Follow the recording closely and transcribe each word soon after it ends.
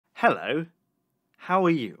Hello, how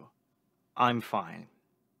are you? I'm fine.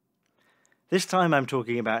 This time I'm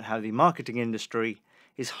talking about how the marketing industry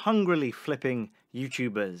is hungrily flipping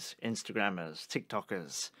YouTubers, Instagrammers,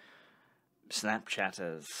 TikTokers,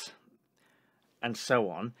 Snapchatters, and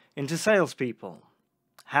so on into salespeople.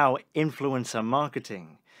 How influencer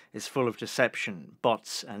marketing is full of deception,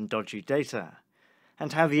 bots, and dodgy data.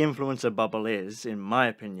 And how the influencer bubble is, in my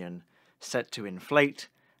opinion, set to inflate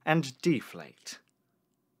and deflate.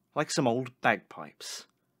 Like some old bagpipes,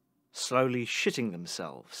 slowly shitting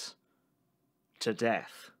themselves to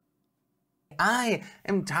death. I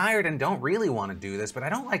am tired and don't really want to do this, but I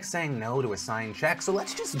don't like saying no to a signed check, so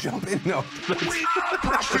let's just jump in. No.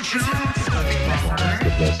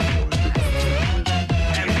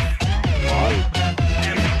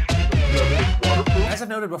 As I've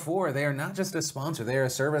noted before, they are not just a sponsor, they are a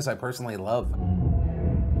service I personally love.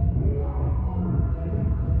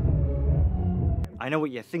 I know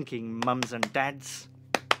what you're thinking, mums and dads.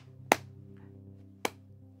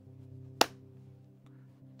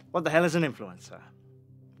 What the hell is an influencer?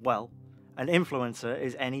 Well, an influencer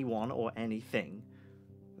is anyone or anything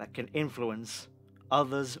that can influence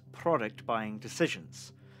others' product buying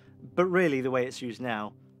decisions. But really, the way it's used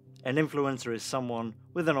now, an influencer is someone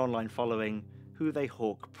with an online following who they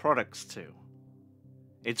hawk products to.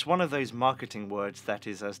 It's one of those marketing words that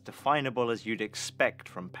is as definable as you'd expect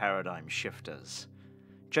from paradigm shifters.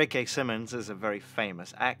 J.K. Simmons is a very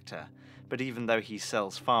famous actor, but even though he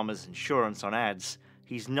sells farmers insurance on ads,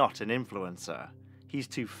 he's not an influencer. He's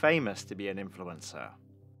too famous to be an influencer.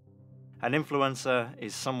 An influencer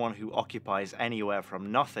is someone who occupies anywhere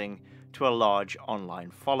from nothing to a large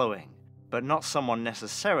online following, but not someone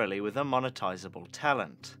necessarily with a monetizable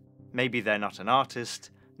talent. Maybe they're not an artist,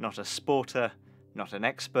 not a sporter, not an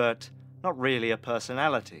expert, not really a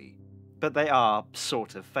personality, but they are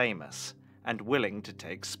sort of famous and willing to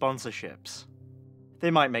take sponsorships.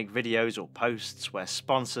 They might make videos or posts where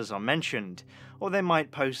sponsors are mentioned, or they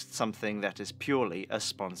might post something that is purely a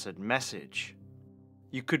sponsored message.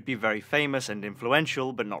 You could be very famous and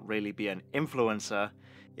influential but not really be an influencer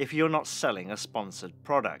if you're not selling a sponsored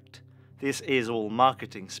product. This is all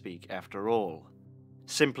marketing speak after all.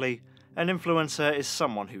 Simply, an influencer is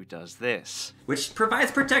someone who does this. Which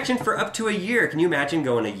provides protection for up to a year. Can you imagine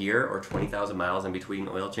going a year or 20,000 miles in between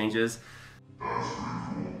oil changes?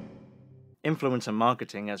 Influencer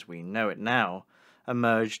marketing as we know it now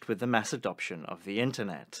emerged with the mass adoption of the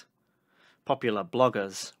internet. Popular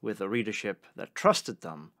bloggers with a readership that trusted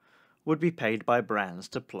them would be paid by brands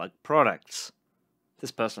to plug products.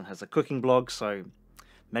 This person has a cooking blog, so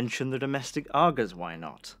mention the domestic Argas, why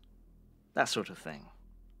not? That sort of thing.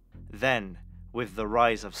 Then, with the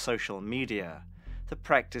rise of social media, the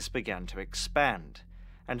practice began to expand,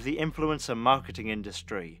 and the influencer marketing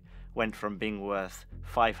industry went from being worth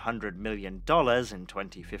 $500 million in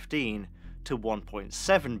 2015 to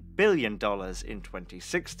 $1.7 billion in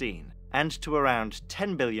 2016, and to around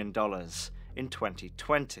 $10 billion in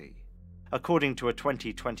 2020. According to a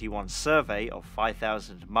 2021 survey of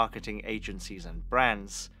 5,000 marketing agencies and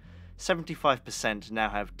brands, 75% now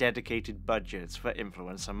have dedicated budgets for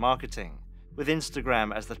influencer marketing, with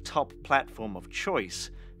Instagram as the top platform of choice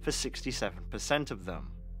for 67% of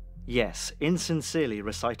them. Yes, insincerely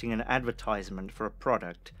reciting an advertisement for a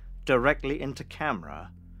product directly into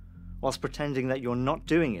camera, whilst pretending that you're not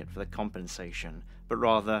doing it for the compensation, but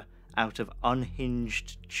rather out of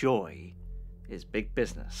unhinged joy, is big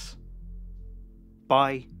business.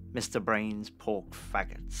 Buy Mr. Brain's pork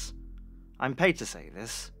faggots. I'm paid to say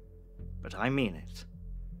this, but I mean it.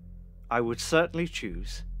 I would certainly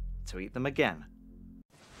choose to eat them again.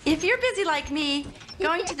 If you're busy like me,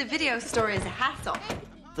 going to the video store is a hassle.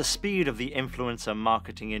 The speed of the influencer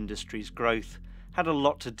marketing industry's growth had a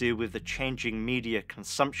lot to do with the changing media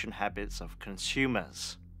consumption habits of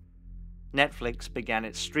consumers. Netflix began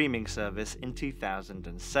its streaming service in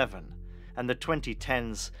 2007, and the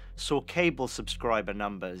 2010s saw cable subscriber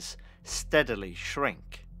numbers steadily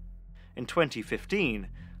shrink. In 2015,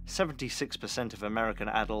 76% of American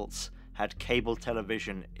adults had cable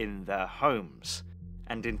television in their homes,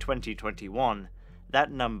 and in 2021,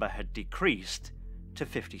 that number had decreased to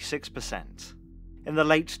 56%. In the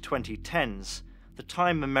late 2010s, the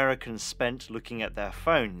time Americans spent looking at their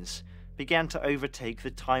phones began to overtake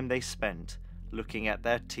the time they spent looking at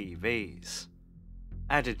their TVs.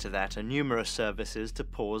 Added to that are numerous services to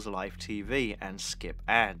pause live TV and skip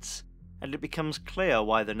ads, and it becomes clear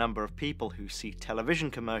why the number of people who see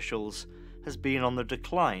television commercials has been on the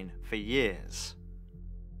decline for years.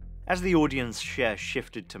 As the audience share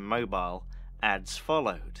shifted to mobile, ads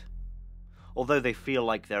followed. Although they feel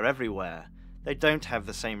like they're everywhere, they don't have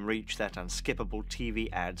the same reach that unskippable TV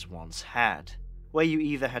ads once had, where you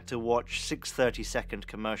either had to watch 6 30-second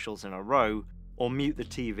commercials in a row, or mute the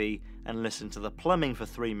TV and listen to the plumbing for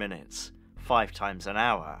 3 minutes, 5 times an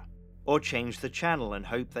hour. Or change the channel and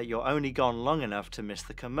hope that you're only gone long enough to miss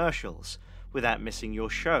the commercials, without missing your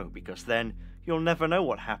show, because then you'll never know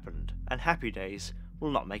what happened, and Happy Days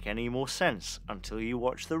will not make any more sense until you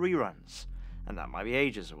watch the reruns, and that might be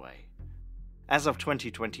ages away. As of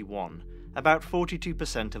 2021, about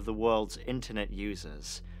 42% of the world's internet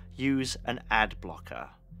users use an ad blocker,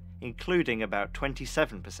 including about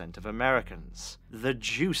 27% of Americans, the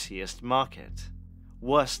juiciest market.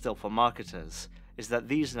 Worse still for marketers is that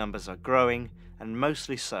these numbers are growing, and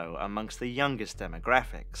mostly so amongst the youngest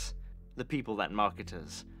demographics, the people that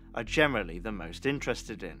marketers are generally the most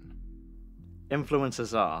interested in.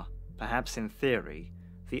 Influencers are, perhaps in theory,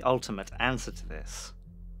 the ultimate answer to this.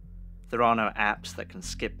 There are no apps that can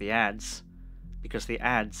skip the ads, because the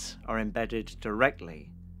ads are embedded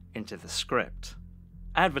directly into the script.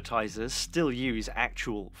 Advertisers still use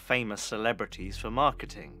actual famous celebrities for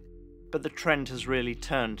marketing, but the trend has really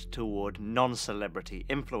turned toward non-celebrity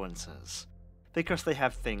influencers, because they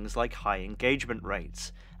have things like high engagement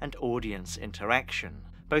rates and audience interaction,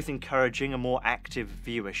 both encouraging a more active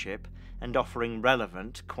viewership and offering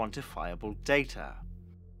relevant, quantifiable data.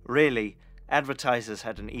 Really, advertisers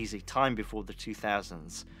had an easy time before the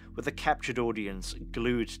 2000s, with the captured audience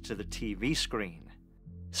glued to the TV screen.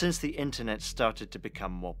 Since the internet started to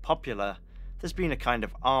become more popular, there's been a kind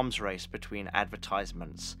of arms race between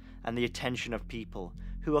advertisements and the attention of people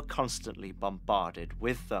who are constantly bombarded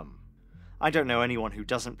with them. I don't know anyone who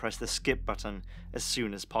doesn't press the skip button as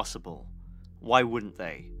soon as possible. Why wouldn't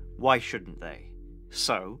they? Why shouldn't they?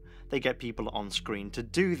 So, they get people on screen to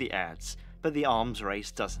do the ads, but the arms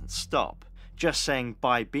race doesn't stop. Just saying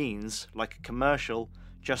buy beans, like a commercial,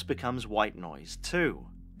 just becomes white noise too.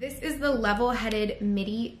 This is the level-headed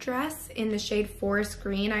midi dress in the shade Forest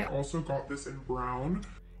Green. I also got this in brown.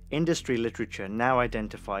 Industry literature now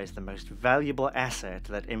identifies the most valuable asset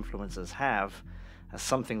that influencers have as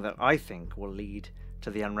something that I think will lead to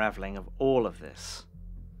the unraveling of all of this.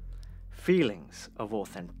 Feelings of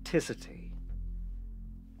authenticity.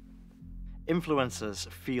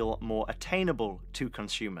 Influencers feel more attainable to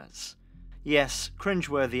consumers. Yes,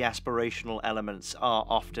 cringeworthy aspirational elements are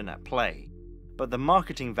often at play, but the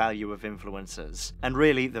marketing value of influencers, and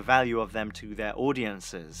really the value of them to their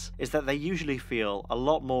audiences, is that they usually feel a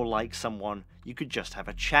lot more like someone you could just have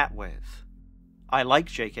a chat with. I like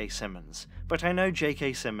J.K. Simmons, but I know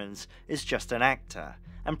J.K. Simmons is just an actor,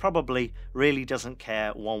 and probably really doesn't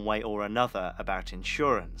care one way or another about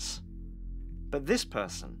insurance. But this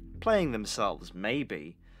person, playing themselves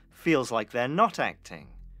maybe, feels like they're not acting,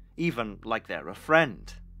 even like they're a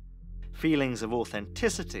friend. Feelings of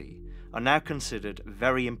authenticity are now considered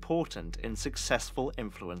very important in successful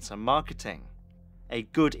influencer marketing. A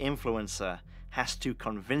good influencer has to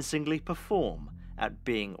convincingly perform at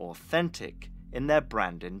being authentic in their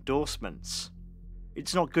brand endorsements.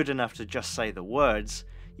 It's not good enough to just say the words,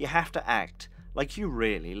 you have to act like you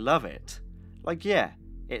really love it. Like, yeah,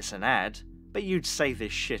 it's an ad, but you'd say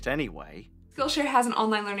this shit anyway. Skillshare has an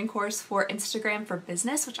online learning course for Instagram for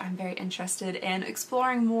business, which I'm very interested in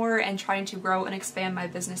exploring more and trying to grow and expand my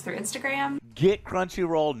business through Instagram. Get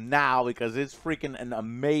Crunchyroll now because it's freaking an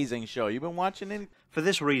amazing show. You've been watching it? For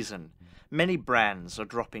this reason, many brands are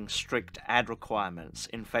dropping strict ad requirements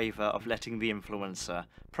in favor of letting the influencer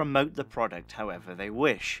promote the product however they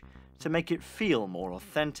wish, to make it feel more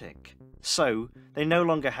authentic. So, they no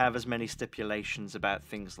longer have as many stipulations about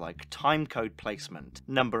things like timecode placement,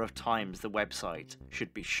 number of times the website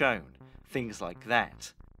should be shown, things like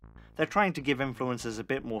that. They're trying to give influencers a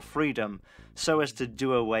bit more freedom so as to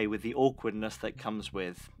do away with the awkwardness that comes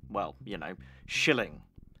with, well, you know, shilling,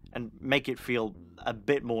 and make it feel a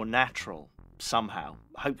bit more natural, somehow,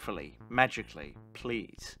 hopefully, magically,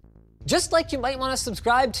 please. Just like you might want to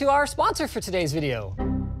subscribe to our sponsor for today's video.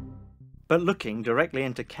 But looking directly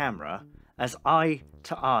into camera, as eye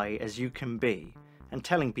to eye as you can be, and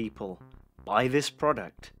telling people, buy this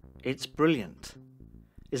product, it's brilliant,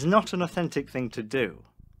 is not an authentic thing to do.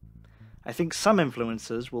 I think some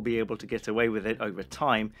influencers will be able to get away with it over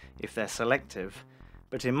time if they're selective,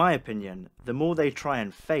 but in my opinion, the more they try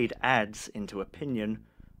and fade ads into opinion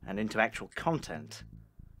and into actual content,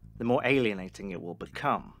 the more alienating it will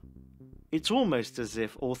become. It's almost as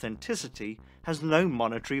if authenticity has no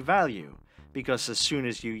monetary value, because as soon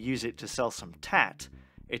as you use it to sell some tat,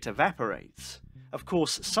 it evaporates. Of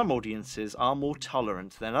course, some audiences are more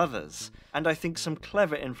tolerant than others, and I think some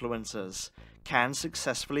clever influencers can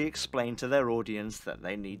successfully explain to their audience that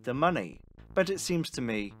they need the money. But it seems to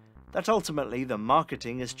me that ultimately the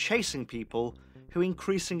marketing is chasing people who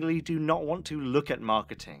increasingly do not want to look at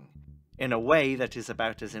marketing in a way that is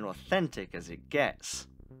about as inauthentic as it gets.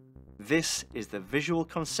 This is the visual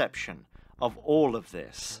conception of all of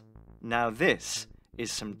this. Now this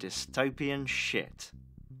is some dystopian shit.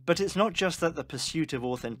 But it's not just that the pursuit of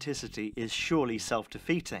authenticity is surely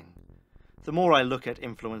self-defeating. The more I look at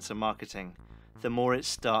influencer marketing, the more it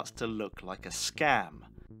starts to look like a scam.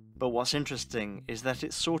 But what's interesting is that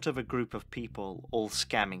it's sort of a group of people all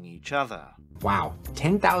scamming each other. Wow,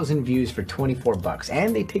 10,000 views for 24 bucks,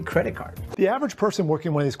 and they take credit cards. The average person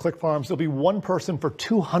working one of these click farms, there'll be one person for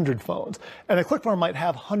 200 phones. And a click farm might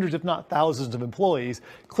have hundreds if not thousands of employees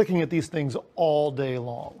clicking at these things all day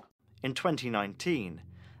long. In 2019,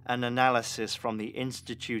 an analysis from the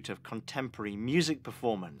Institute of Contemporary Music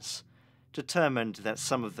Performance determined that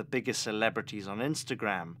some of the biggest celebrities on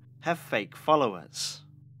Instagram have fake followers.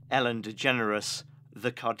 Ellen DeGeneres,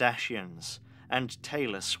 the Kardashians, and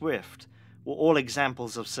Taylor Swift were all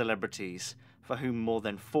examples of celebrities for whom more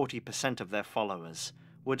than 40% of their followers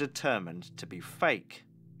were determined to be fake.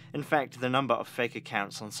 In fact, the number of fake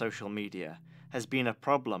accounts on social media has been a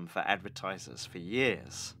problem for advertisers for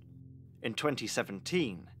years. In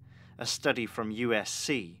 2017, a study from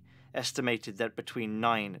USC estimated that between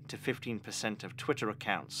 9 to 15% of Twitter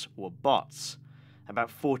accounts were bots, about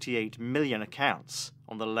 48 million accounts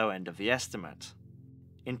on the low end of the estimate.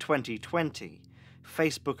 In 2020,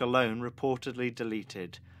 Facebook alone reportedly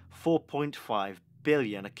deleted 4.5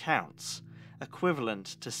 billion accounts, equivalent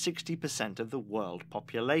to 60% of the world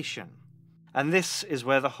population. And this is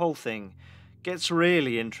where the whole thing gets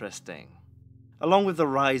really interesting. Along with the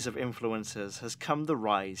rise of influencers has come the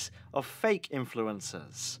rise of fake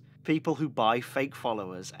influencers, people who buy fake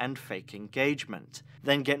followers and fake engagement,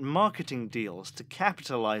 then get marketing deals to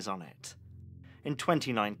capitalize on it. In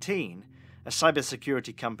 2019, a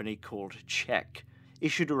cybersecurity company called Check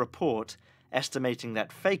issued a report estimating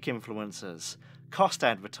that fake influencers cost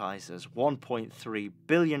advertisers $1.3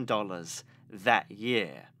 billion that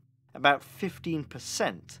year, about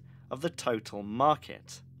 15% of the total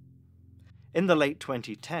market. In the late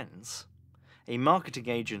 2010s, a marketing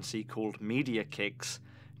agency called Media Kicks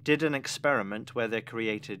did an experiment where they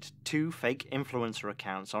created 2 fake influencer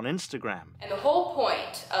accounts on Instagram. And the whole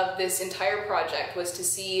point of this entire project was to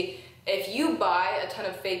see if you buy a ton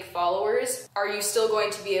of fake followers, are you still going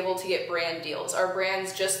to be able to get brand deals? Are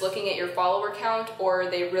brands just looking at your follower count, or are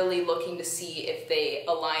they really looking to see if they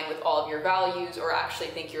align with all of your values or actually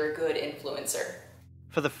think you're a good influencer?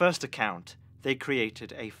 For the first account, they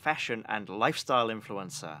created a fashion and lifestyle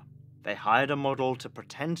influencer. They hired a model to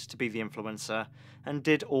pretend to be the influencer and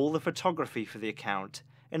did all the photography for the account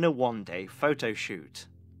in a one-day photo shoot.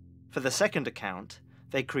 For the second account,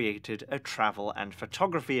 they created a travel and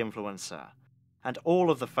photography influencer, and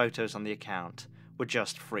all of the photos on the account were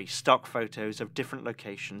just free stock photos of different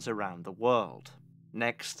locations around the world.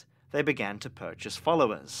 Next, they began to purchase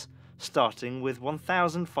followers, starting with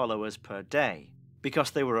 1,000 followers per day,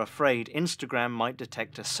 because they were afraid Instagram might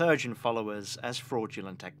detect a surge in followers as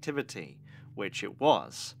fraudulent activity, which it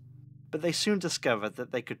was. But they soon discovered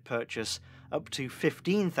that they could purchase up to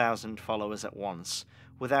 15,000 followers at once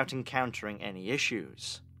without encountering any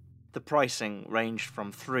issues. The pricing ranged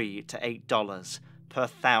from $3 to $8 per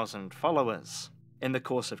 1,000 followers. In the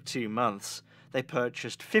course of 2 months, they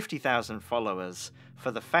purchased 50,000 followers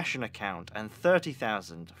for the fashion account and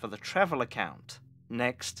 30,000 for the travel account.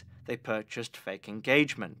 Next, they purchased fake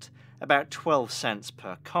engagement, about 12 cents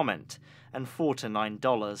per comment, and $4 to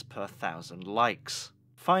 $9 per 1,000 likes.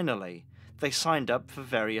 Finally, they signed up for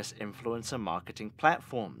various influencer marketing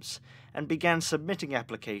platforms and began submitting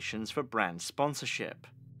applications for brand sponsorship.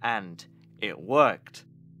 And it worked.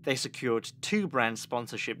 They secured 2 brand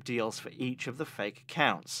sponsorship deals for each of the fake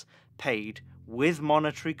accounts, paid with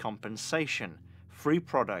monetary compensation, free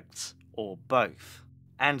products, or both.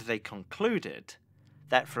 And they concluded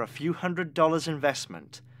that for a few $100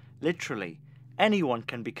 investment, literally anyone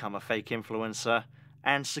can become a fake influencer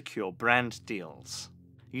and secure brand deals.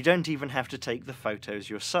 You don't even have to take the photos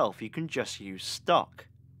yourself, you can just use stock.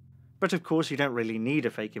 But of course you don't really need a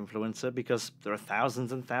fake influencer because there are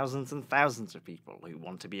thousands and thousands and thousands of people who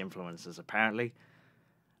want to be influencers apparently.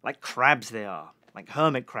 Like crabs they are, like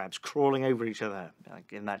hermit crabs crawling over each other,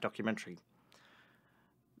 like in that documentary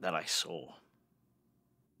that I saw.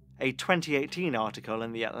 A 2018 article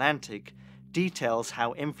in The Atlantic details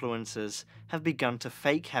how influencers have begun to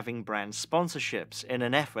fake having brand sponsorships in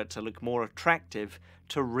an effort to look more attractive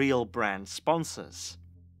to real brand sponsors.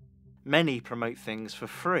 Many promote things for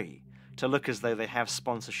free, to look as though they have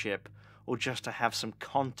sponsorship or just to have some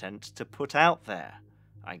content to put out there,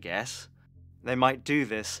 I guess. They might do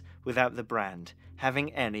this without the brand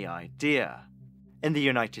having any idea. In the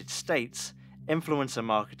United States, influencer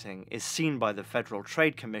marketing is seen by the Federal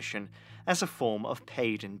Trade Commission as a form of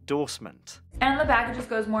paid endorsement. And the back, it just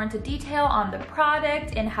goes more into detail on the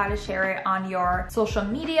product and how to share it on your social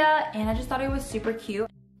media, and I just thought it was super cute.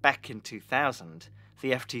 Back in 2000,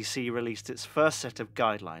 the FTC released its first set of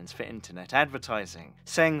guidelines for internet advertising,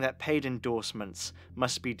 saying that paid endorsements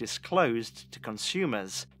must be disclosed to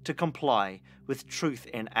consumers to comply with truth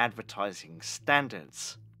in advertising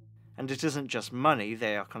standards. And it isn't just money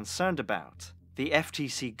they are concerned about. The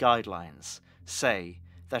FTC guidelines say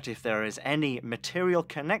that if there is any material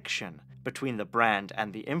connection between the brand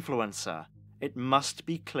and the influencer, it must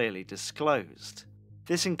be clearly disclosed.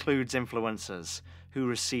 This includes influencers who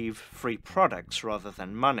receive free products rather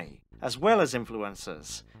than money, as well as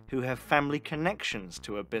influencers who have family connections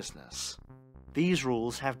to a business. These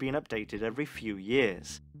rules have been updated every few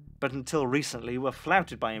years, but until recently were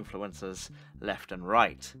flouted by influencers left and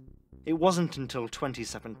right. It wasn't until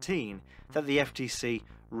 2017 that the FTC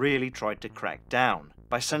really tried to crack down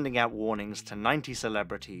by sending out warnings to 90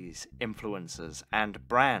 celebrities, influencers, and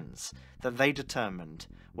brands that they determined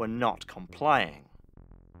were not complying.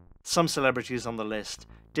 Some celebrities on the list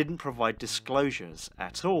didn't provide disclosures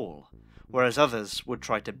at all, whereas others would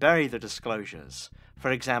try to bury the disclosures,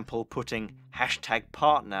 for example putting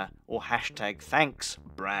 #partner or #thanks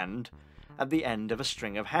brand at the end of a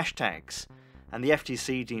string of hashtags, and the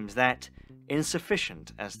FTC deems that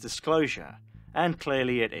insufficient as disclosure, and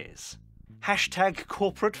clearly it is.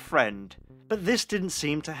 #corporate friend, but this didn't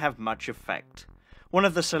seem to have much effect. One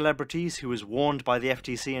of the celebrities who was warned by the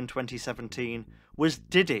FTC in 2017 was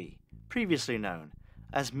Diddy, previously known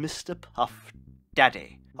as Mr. Puff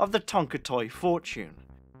Daddy of the Tonka Toy fortune,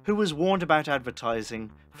 who was warned about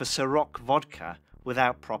advertising for Ciroc vodka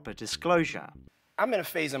without proper disclosure. I'm in a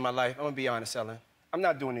phase in my life, I'm gonna be honest, Ellen. I'm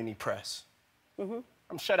not doing any press.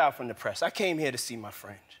 I'm shut out from the press. I came here to see my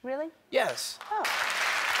friend. Really? Yes. Oh.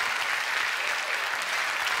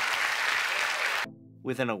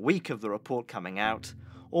 Within a week of the report coming out,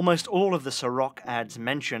 almost all of the Ciroc ads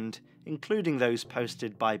mentioned, including those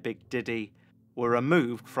posted by Big Diddy, were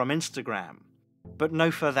removed from Instagram. But no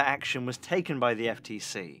further action was taken by the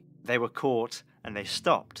FTC. They were caught and they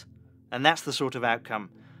stopped. And that's the sort of outcome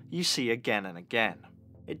you see again and again.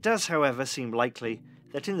 It does, however, seem likely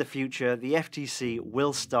that in the future the FTC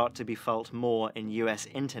will start to be felt more in US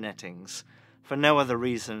internetings, for no other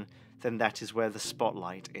reason than that is where the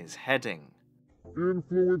spotlight is heading.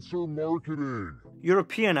 Influencer marketing.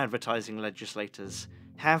 European advertising legislators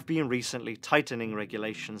have been recently tightening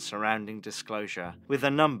regulations surrounding disclosure, with a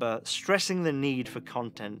number stressing the need for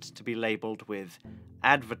content to be labelled with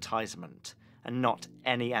advertisement and not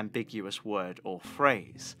any ambiguous word or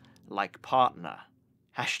phrase, like partner.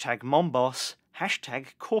 #momboss,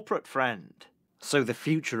 #corporate friend. So the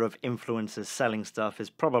future of influencers selling stuff is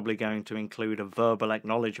probably going to include a verbal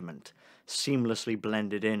acknowledgement, seamlessly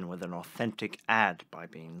blended in with an authentic ad by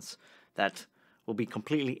Beans, that will be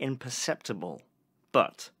completely imperceptible,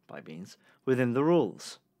 but, by Beans, within the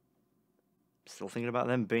rules. Still thinking about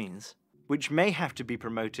them Beans. Which may have to be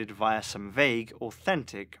promoted via some vague,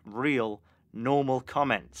 authentic, real, normal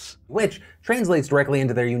comments. Which translates directly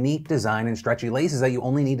into their unique design and stretchy laces that you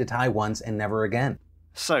only need to tie once and never again.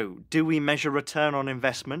 So, do we measure return on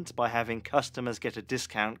investment by having customers get a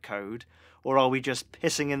discount code, or are we just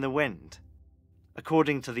pissing in the wind?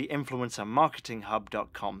 According to the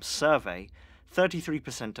InfluencerMarketingHub.com survey,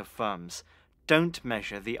 33% of firms don't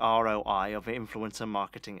measure the ROI of influencer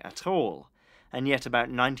marketing at all, and yet about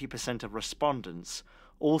 90% of respondents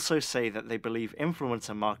also say that they believe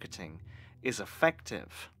influencer marketing is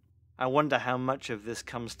effective. I wonder how much of this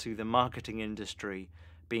comes to the marketing industry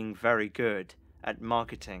being very good at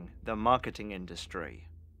marketing the marketing industry.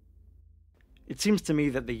 It seems to me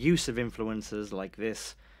that the use of influencers like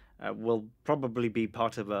this will probably be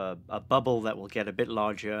part of a bubble that will get a bit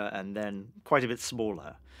larger and then quite a bit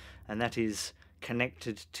smaller, and that is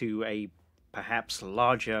connected to a perhaps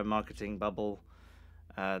larger marketing bubble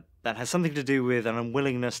that has something to do with an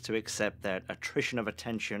unwillingness to accept that attrition of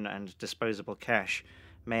attention and disposable cash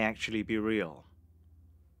may actually be real.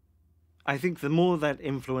 I think the more that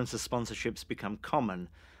influencer sponsorships become common,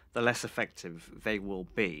 the less effective they will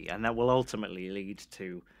be, and that will ultimately lead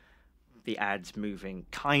to the ads moving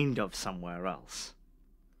kind of somewhere else.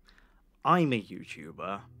 I'm a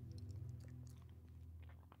YouTuber,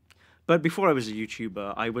 but before I was a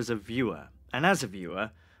YouTuber, I was a viewer, and as a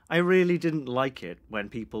viewer, I really didn't like it when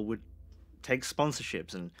people would take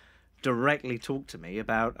sponsorships and directly talk to me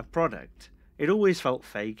about a product. It always felt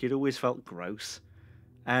fake, it always felt gross,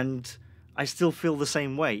 and I still feel the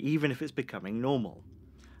same way, even if it's becoming normal.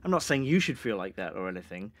 I'm not saying you should feel like that or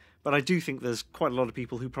anything, but I do think there's quite a lot of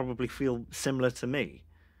people who probably feel similar to me.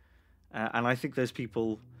 And I think those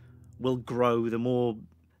people will grow the more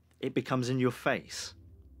it becomes in your face.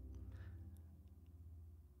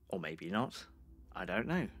 Or maybe not. I don't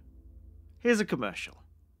know. Here's a commercial.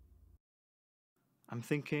 I'm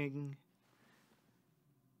thinking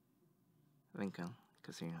Lincoln,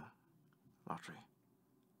 casino, lottery,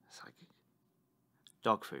 psychic,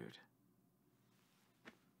 dog food,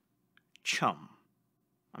 chum.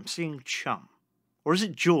 I'm seeing chum. Or is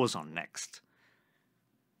it Jaws on next?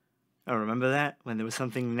 Oh, remember that? When there was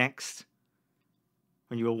something next?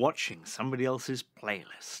 When you were watching somebody else's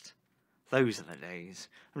playlist. Those are the days.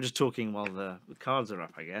 I'm just talking while the cards are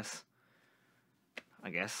up, I guess.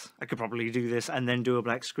 I could probably do this and then do a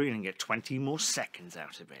black screen and get 20 more seconds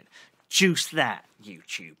out of it. Juice that,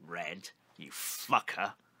 YouTube Red, you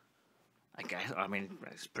fucker. I guess, I mean,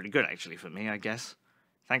 it's pretty good actually for me, I guess.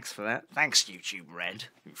 Thanks for that. Thanks, YouTube Red,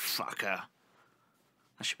 you fucker.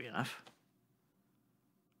 That should be enough.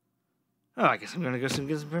 Oh, I guess I'm going to go get some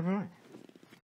pepperoni.